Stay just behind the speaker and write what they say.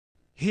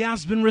He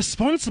has been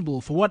responsible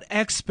for what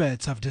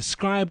experts have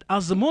described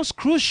as the most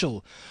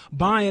crucial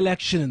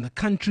by-election in the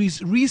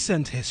country's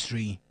recent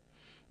history.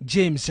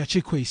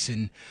 Gyakye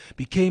Quayson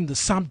became the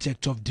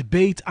subject of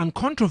debate and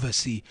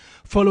controversy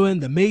following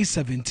the May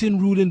 17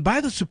 ruling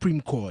by the Supreme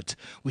Court,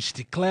 which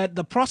declared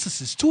the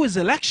processes to his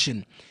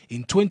election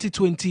in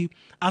 2020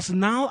 as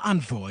null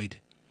and void.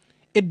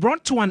 It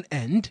brought to an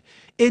end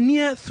a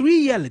near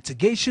 3-year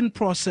litigation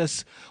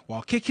process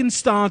while kicking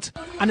start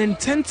an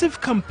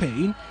intensive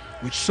campaign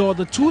which saw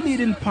the two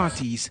leading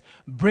parties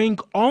bring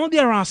all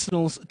their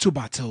arsenals to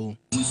battle.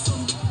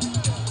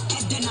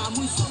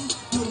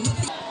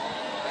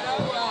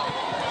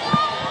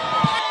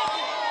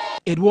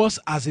 It was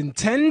as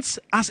intense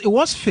as it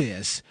was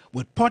fierce,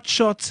 with pot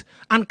shots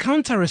and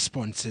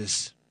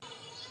counter-responses.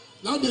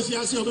 The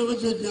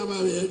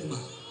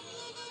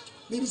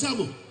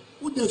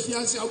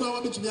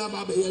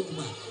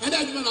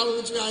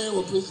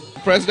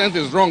president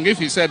is wrong if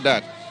he said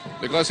that,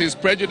 because he's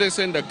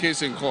prejudicing the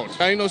case in court.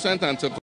 They're innocent until